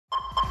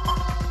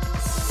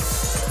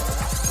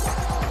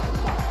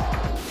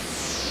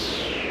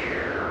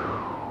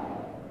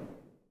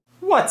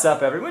What's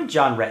up everyone,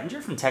 John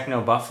Rettinger from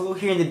Techno Buffalo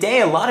here, and today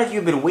a lot of you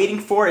have been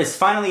waiting for is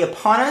finally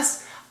upon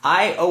us.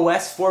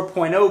 iOS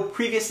 4.0,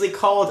 previously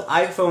called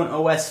iPhone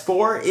OS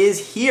 4,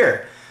 is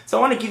here. So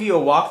I want to give you a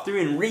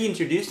walkthrough and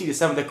reintroduce you to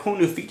some of the cool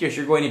new features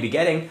you're going to be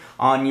getting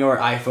on your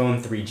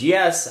iPhone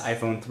 3GS,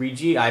 iPhone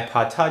 3G,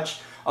 iPod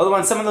Touch, although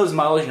on some of those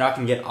models you're not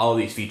going to get all of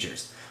these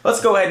features. Let's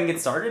go ahead and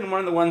get started, and one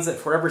of the ones that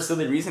for whatever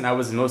silly reason I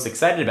was the most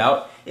excited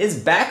about is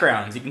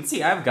backgrounds. You can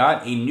see I've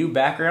got a new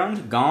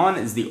background. Gone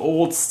is the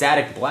old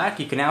static black.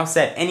 You can now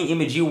set any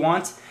image you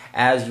want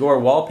as your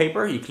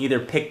wallpaper. You can either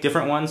pick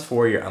different ones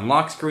for your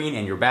unlock screen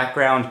and your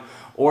background,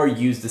 or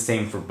use the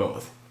same for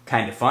both.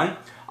 Kind of fun.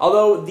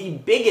 Although the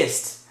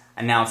biggest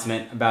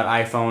announcement about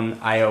iPhone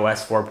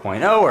iOS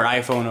 4.0 or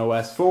iPhone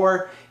OS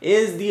 4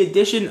 is the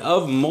addition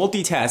of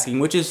multitasking,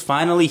 which is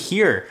finally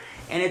here.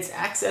 And it's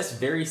accessed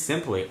very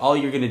simply. All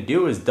you're going to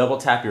do is double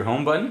tap your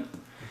home button,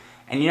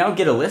 and you now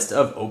get a list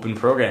of open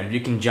programs. You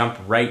can jump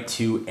right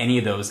to any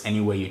of those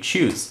any way you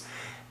choose.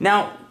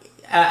 Now,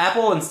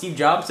 Apple and Steve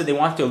Jobs said they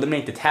want to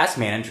eliminate the task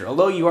manager.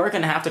 Although you are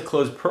going to have to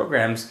close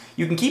programs,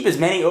 you can keep as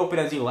many open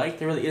as you like.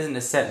 There really isn't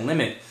a set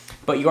limit,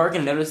 but you are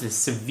going to notice a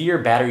severe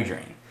battery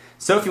drain.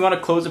 So if you want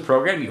to close a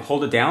program, you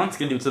hold it down, it's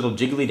going to do its little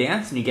jiggly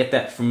dance, and you get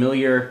that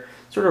familiar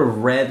sort of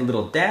red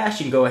little dash.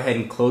 You can go ahead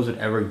and close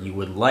whatever you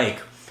would like.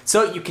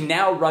 So you can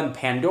now run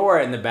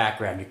Pandora in the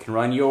background, you can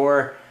run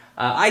your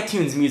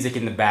iTunes music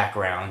in the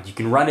background, you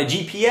can run a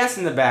GPS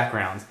in the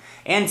background.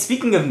 And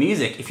speaking of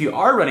music, if you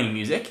are running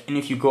music, and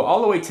if you go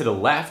all the way to the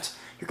left,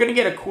 you're going to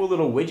get a cool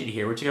little widget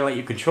here, which is going to let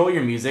you control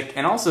your music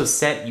and also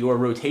set your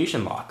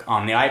rotation lock.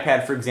 On the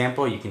iPad, for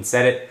example, you can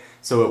set it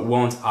so it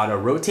won't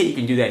auto-rotate. You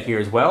can do that here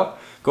as well.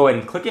 Go ahead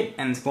and click it,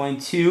 and it's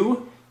going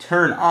to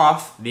turn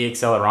off the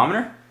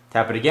accelerometer.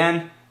 Tap it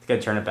again, it's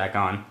going to turn it back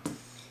on.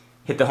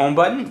 Hit the home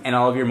button, and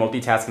all of your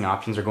multitasking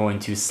options are going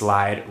to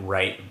slide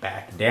right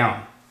back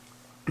down.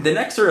 The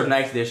next sort of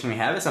nice addition we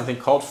have is something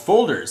called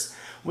folders,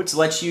 which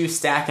lets you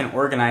stack and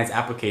organize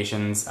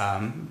applications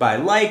by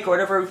like or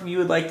whatever you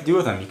would like to do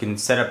with them. You can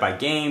set it by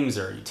games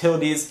or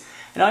utilities,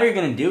 and all you're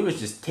going to do is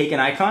just take an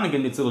icon and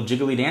give it its little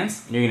jiggly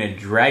dance, and you're going to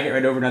drag it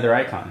right over another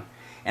icon.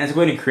 And it's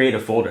going to create a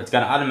folder. It's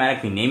going to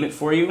automatically name it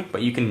for you,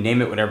 but you can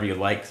name it whatever you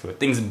like. So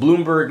with things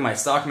Bloomberg, my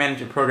stock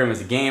management program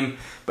is a game,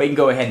 but you can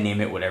go ahead and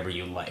name it whatever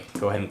you like.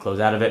 Go ahead and close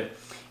out of it.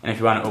 And if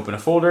you want to open a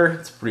folder,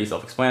 it's pretty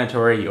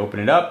self-explanatory. You open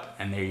it up,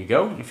 and there you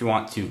go. And if you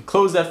want to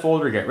close that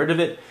folder, get rid of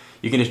it,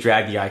 you can just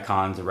drag the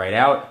icons right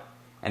out,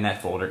 and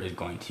that folder is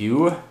going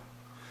to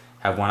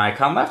have one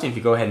icon left. And if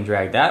you go ahead and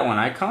drag that one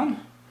icon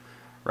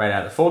right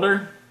out of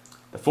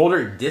the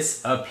folder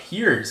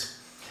disappears.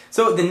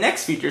 So the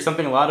next feature is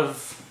something a lot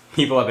of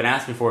people have been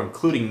asking for,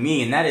 including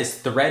me, and that is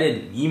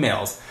threaded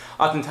emails.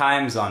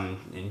 Oftentimes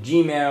in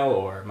Gmail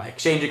or my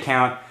Exchange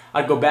account,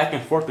 I'd go back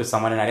and forth with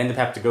someone and I'd end up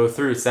having to go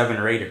through 7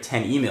 or 8 or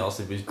 10 emails.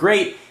 It was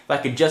great if I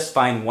could just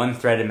find one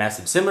threaded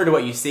message, similar to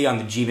what you see on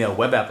the Gmail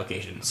web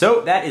application.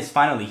 So that is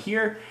finally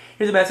here.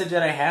 Here's a message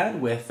that I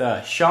had with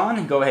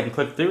Sean. Go ahead and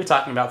click through,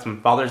 talking about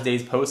some Father's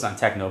Day posts on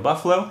Techno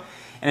Buffalo.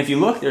 And if you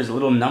look, there's a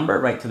little number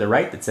right to the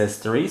right that says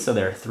 3, so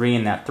there are 3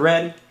 in that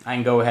thread. I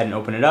can go ahead and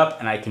open it up,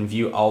 and I can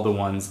view all the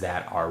ones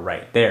that are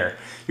right there.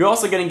 You're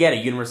also going to get a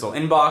universal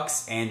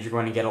inbox, and you're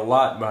going to get a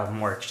lot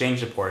more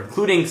Exchange support,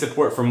 including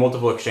support for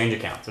multiple Exchange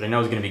accounts, which I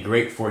know is going to be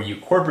great for you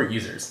corporate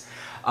users.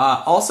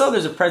 Also,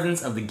 there's a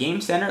presence of the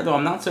Game Center, though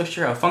I'm not so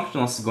sure how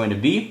functional this is going to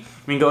be.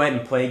 We can go ahead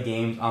and play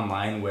games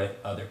online with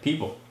other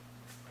people.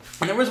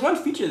 And there was one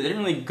feature that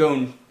didn't really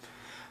go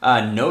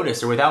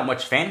noticed or without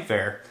much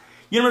fanfare.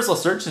 Universal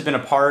Search has been a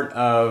part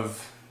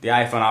of the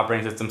iPhone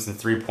operating system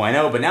since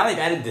 3.0, but now they've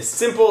added this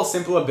simple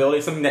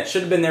ability, something that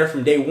should have been there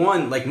from day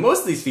one, like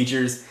most of these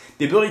features,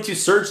 the ability to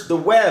search the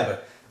web.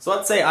 So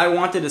let's say I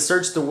wanted to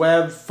search the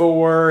web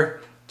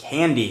for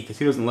candy, because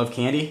who doesn't love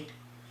candy?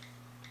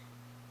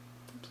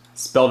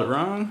 Spelled it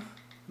wrong.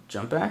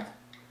 Jump back.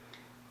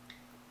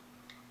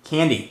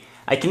 Candy.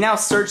 I can now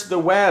search the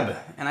web,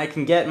 and I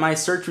can get my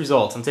search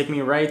results. I'm taking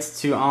me right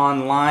to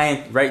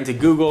online, right into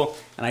Google,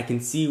 and I can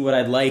see what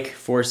I'd like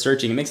for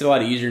searching. It makes it a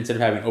lot easier instead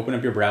of having to open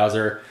up your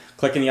browser,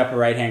 click in the upper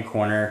right-hand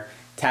corner,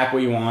 tap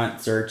what you want,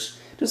 search.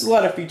 Just a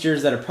lot of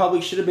features that probably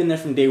should have been there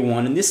from day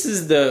one, and this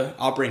is the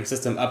operating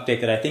system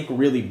update that I think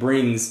really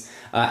brings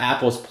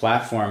Apple's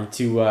platform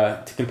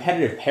to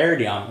competitive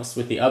parity almost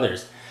with the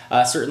others.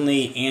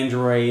 Certainly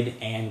Android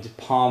and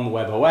Palm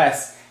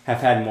WebOS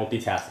have had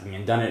multitasking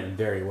and done it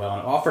very well,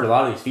 and offered a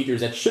lot of these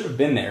features that should have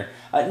been there.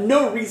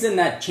 No reason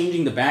that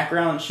changing the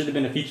background should have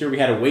been a feature we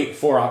had to wait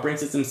for operating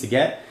systems to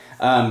get,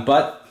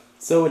 but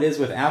so it is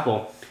with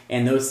Apple,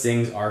 and those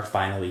things are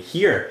finally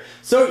here.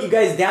 So you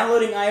guys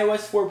downloading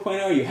iOS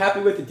 4.0, are you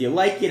happy with it? Do you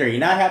like it? Are you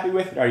not happy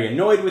with it? Are you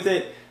annoyed with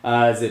it?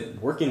 Is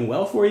it working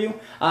well for you?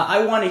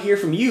 I want to hear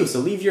from you, so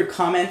leave your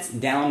comments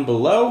down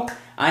below.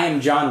 I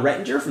am John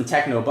Rettinger from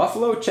Techno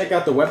Buffalo. Check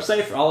out the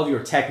website for all of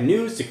your tech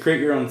news, to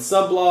create your own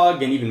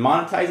subblog and even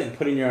monetize it and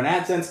put in your own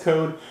AdSense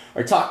code,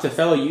 or talk to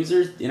fellow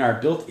users in our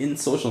built-in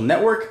social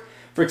network.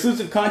 For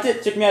exclusive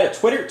content, check me out at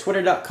Twitter,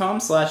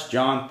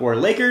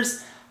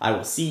 twitter.com/John4Lakers. I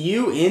will see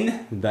you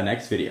in the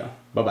next video.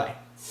 Bye-bye.